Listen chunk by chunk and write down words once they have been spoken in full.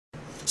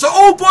So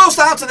all boils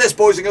down to this,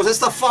 boys and girls. It's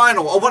the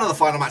final, or one of the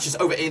final matches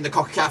over in the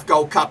CONCACAF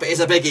Gold Cup. It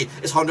is a biggie.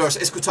 It's Honduras,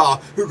 it's Qatar.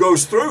 Who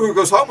goes through, who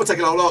goes home? We'll take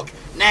a little look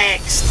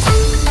next.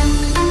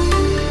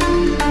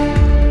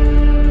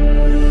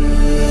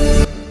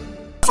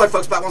 So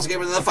folks, back once again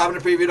with another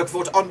 5-minute preview. Looking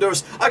forward to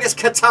Honduras against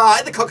Qatar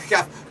in the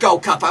CONCACAF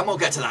Gold Cup, and we'll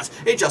get to that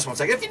in just 1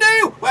 second. If you're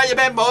new, where you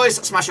been, boys?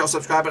 Smash your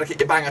subscribe button, kick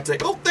your bang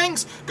at all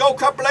things Gold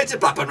Cup related,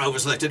 Blackburn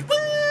Rovers related.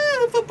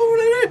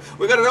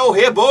 We're going to go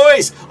here,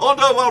 boys. On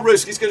to well,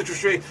 Ruski's going to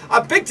try.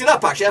 I bigged it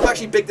up, actually. I've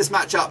actually bigged this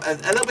match up a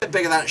little bit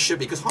bigger than it should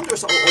be, because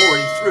Honduras are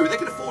already through. They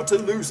can afford to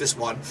lose this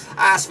one.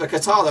 As for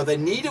Qatar, though, they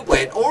need a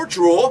win or a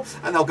draw,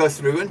 and they'll go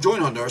through and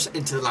join Honduras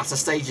into the latter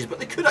stages. But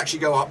they could actually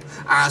go up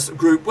as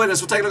group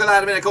winners. We'll take a look at that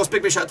in a minute. Of course,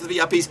 big shout out to the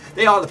VIPs.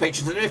 They are the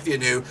patrons, and if you're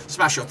new,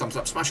 smash your thumbs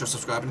up, smash your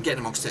subscribe, and get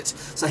amongst it.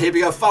 So here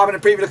we go,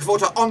 5-minute preview. Looking forward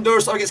to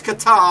Honduras against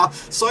Qatar.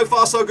 So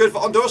far, so good for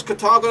Honduras.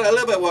 Qatar got a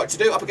little bit of work to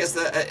do up against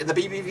the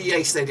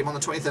BBVA Stadium on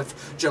the 20th of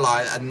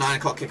July at 9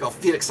 o'clock kickoff.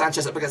 Felix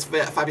Sanchez up against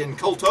Fabian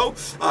Colto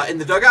in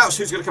the dugouts.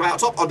 Who's going to come out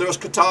top? Honduras,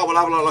 Qatar. We'll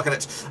have a look at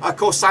it. Of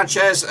course,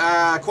 Sanchez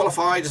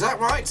qualified. Is that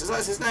right? Is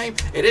that his name?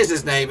 It is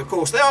his name. Of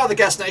course, they are the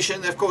guest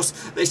nation. Of course,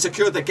 they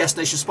secured the guest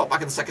nation spot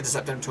back on the 2nd of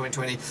September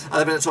 2020.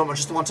 They've been at tournament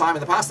just one time in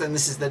the past, and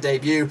this is their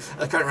debut.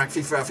 Current rank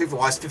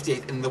FIFA-wise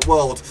 58th in the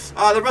world.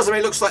 The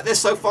resume looks like this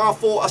so far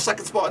for a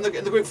second spot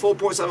in the group. 4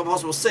 points out of a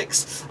possible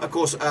 6. Of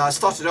course,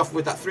 started off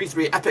with that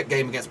 3-3 epic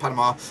game against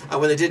Panama,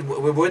 where they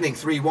were winning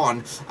 3-1,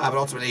 but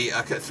ultimately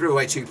threw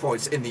away 2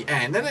 points in the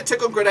end. Then they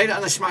took on Grenada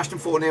and they smashed them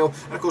 4-0,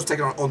 and of course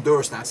taking on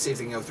Honduras now to see if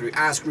they can go through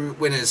as group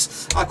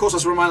winners. Of course,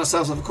 let's remind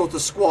ourselves of course the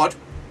squad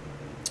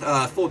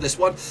for this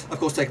one, of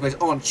course, taking place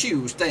on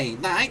Tuesday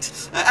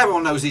night.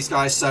 Everyone knows these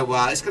guys, so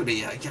it's going to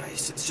be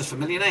it's just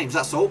familiar names,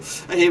 that's all.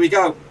 And here we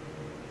go.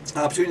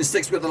 Between the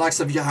sticks, we've got the likes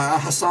of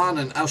Hassan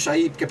and Al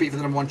Shaib compete for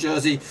the #1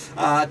 jersey.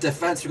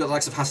 Defence, we've got the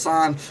likes of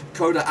Hassan,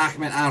 Koda,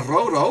 Ahmed, and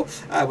Roro,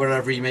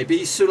 wherever he may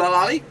be.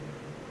 Sulalali,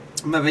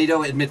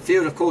 Mavido in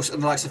midfield, of course,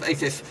 and the likes of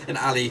Afif and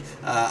Ali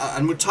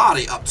and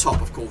Mutari up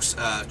top, of course,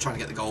 trying to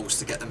get the goals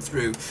to get them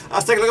through.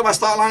 Let's take a look at my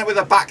start lineup with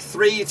a back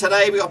three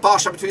today. We've got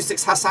Barsha between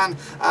six, Hassan,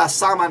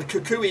 Salman,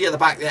 Kukui at the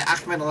back there,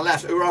 Ahmed on the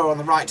left, Uro on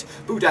the right,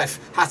 Budef,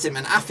 Hatim,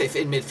 and Afif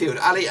in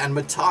midfield, Ali and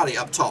Mutari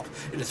up top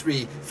in a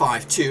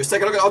 3-5-2. Let's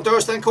take a look at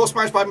Honduras then, course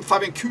managed by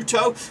Fabian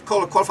Couto,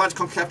 qualified to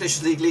CONCACAF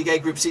Nations League, League A,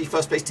 Group C,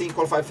 first place team,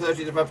 qualified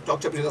 30th of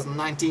October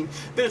 2019.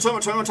 Been a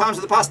tournament 21 times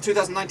in the past.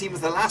 2019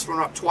 was the last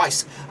runner-up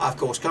twice, of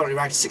course, currently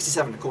ranked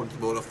 67 according to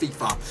the board of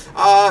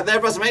FIFA. Their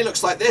resume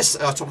looks like this.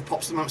 Top of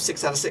pops at the moment,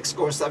 6 out of 6,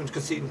 scoring 7,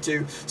 conceding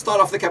 2. Start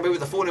off the campaign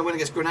with a 4-0 win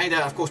against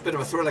Grenada. Of course, bit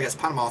of a thriller against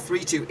Panama,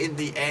 3-2 in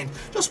the end.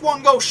 Just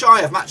 1 goal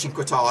shy of matching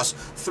Qatar's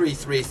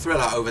 3-3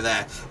 thriller over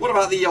there. What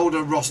about the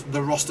older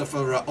roster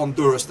for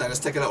Honduras then?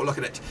 Let's take a little look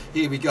at it.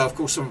 Here we go. Of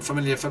course, some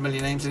familiar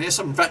names in here.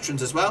 Some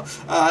veterans as well.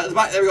 At the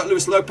back there, we've got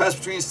Luis Lopez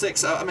between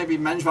 6, maybe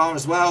Menjvar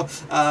as well.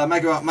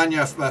 Mega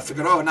Mania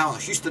Figueroa, now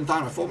Houston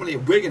Dynamo, formerly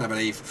Wigan, I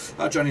believe.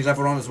 Johnny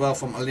Leveron as well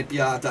from Olympia.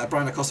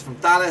 Brian Acosta from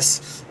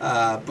Dallas,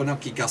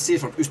 Bonoki Garcia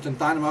from Houston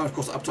Dynamo. Of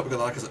course, up top we've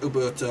got like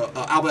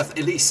Albert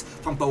Elise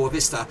from Boa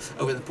Vista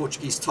over the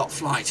Portuguese top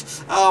flight.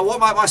 What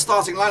about my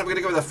starting lineup? We're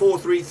going to go with a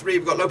 4-3-3.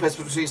 We've got Lopez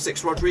between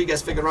 6,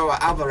 Rodriguez, Figueroa,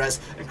 Alvarez,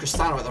 and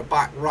Cristano at the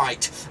back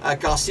right.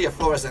 Garcia,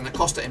 Flores, and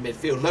Acosta in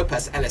midfield.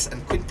 Lopez, Ellis,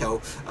 and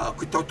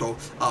Quintoto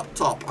up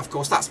top. Of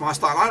course, that's my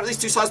starting lineup. These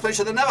two sides play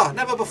each other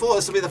never before.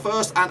 This will be the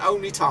first and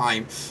only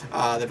time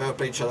they've ever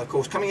played each other. Of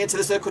course, coming into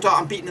this Qatar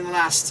unbeaten in the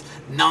last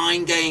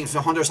 9 games.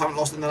 The Honduras haven't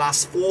lost in the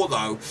last 4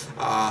 though.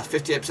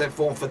 58%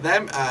 form for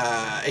them,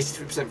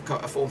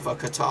 83% form for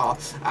Qatar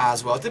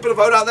as well. Did a bit of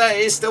vote out there.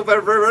 It is still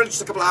very early,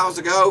 just a couple of hours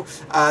ago.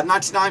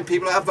 99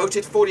 people have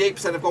voted.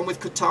 48% have gone with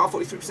Qatar,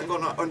 43%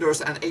 gone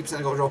Honduras, and 8%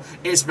 have gone draw.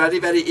 It's very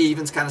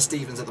even, kind of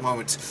Stevens at the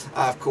moment.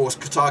 Of course,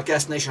 Qatar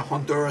guest nation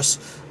Honduras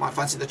might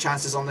fancy the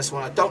chances on this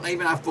one. I don't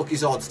even have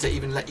bookies odds to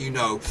even let you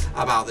know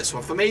about this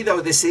one. For me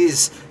though, this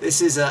is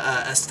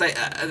a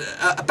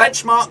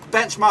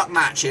benchmark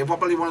match here.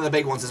 Probably one of the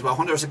big ones as well.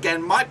 Honduras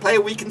again might play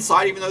a weakened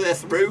side, even though they're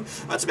through,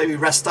 to maybe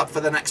rest up for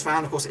the next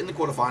round, of course, in the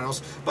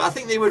quarterfinals. But I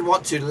think they would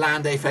want to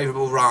land a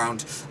favourable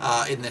round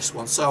in this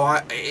one. So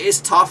it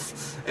is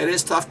tough. It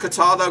is tough.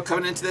 Qatar, though,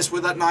 coming into this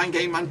with that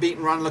 9-game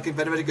unbeaten run, looking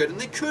very good, and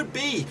they could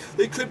be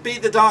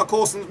the dark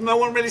horse, and no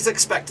one really is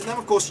expecting them.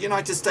 Of course, the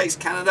United States,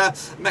 Canada,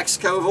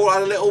 Mexico have all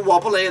had a little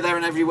wobble here, there,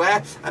 and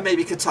everywhere, and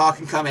maybe Qatar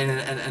can come in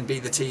and be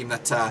the team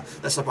that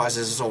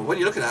surprises us all. When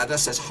you look at that, it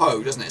says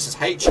Ho, doesn't it? It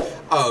says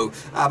H-O.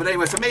 But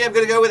anyway, for me, I'm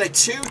going to go with a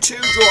 2-2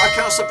 draw. I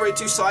cannot separate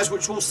two sides,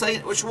 which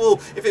will,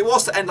 if it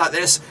was to end like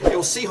this, it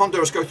will see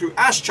Honduras go through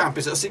as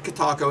champions. It'll see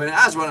Qatar go in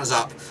as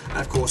runners-up, and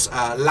of course,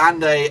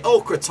 Lande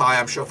or Qatar,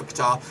 I'm sure, for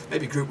Qatar.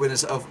 Maybe group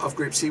winners of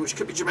Group C, which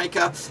could be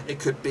Jamaica. It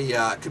could be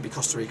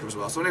Costa Rica as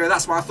well. So anyway,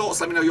 that's my thoughts.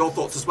 Let me know your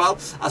thoughts as well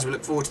as we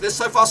look forward to this.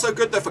 So far, so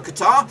good though for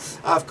Qatar.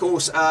 Of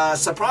course,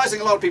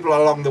 surprising a lot of people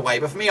along the way,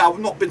 but for me, I've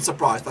not been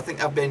surprised. I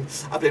think I've been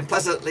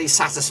pleasantly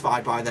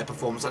satisfied by their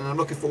performance, and I'm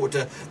looking forward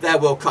to their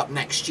World Cup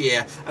next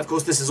year. Of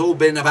course, this has all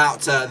been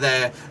about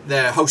their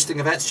they're hosting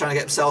events, trying to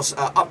get themselves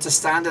up to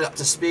standard, up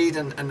to speed,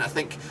 and I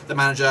think the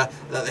manager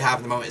that they have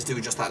at the moment is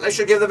doing just that. Let's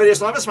give the video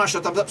some love, smash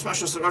the thumbs up, smash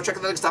the subscribe, check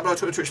out the links down below,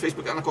 Twitter, Twitch,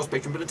 Facebook, and of course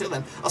Patreon. But until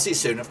then, I'll see you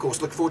soon. Of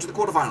course, looking forward to the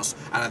quarterfinals,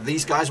 and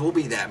these guys will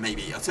be there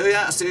maybe. I'll tell you,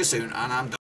 I'll see you soon, and I'm done.